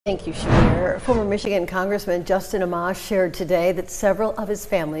Thank you, Shamir. Former Michigan Congressman Justin Amash shared today that several of his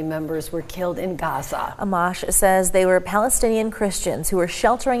family members were killed in Gaza. Amash says they were Palestinian Christians who were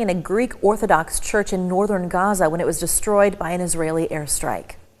sheltering in a Greek Orthodox church in northern Gaza when it was destroyed by an Israeli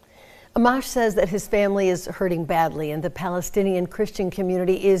airstrike. Amash says that his family is hurting badly and the Palestinian Christian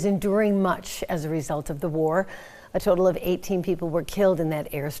community is enduring much as a result of the war. A total of 18 people were killed in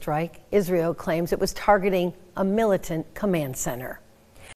that airstrike. Israel claims it was targeting a militant command center.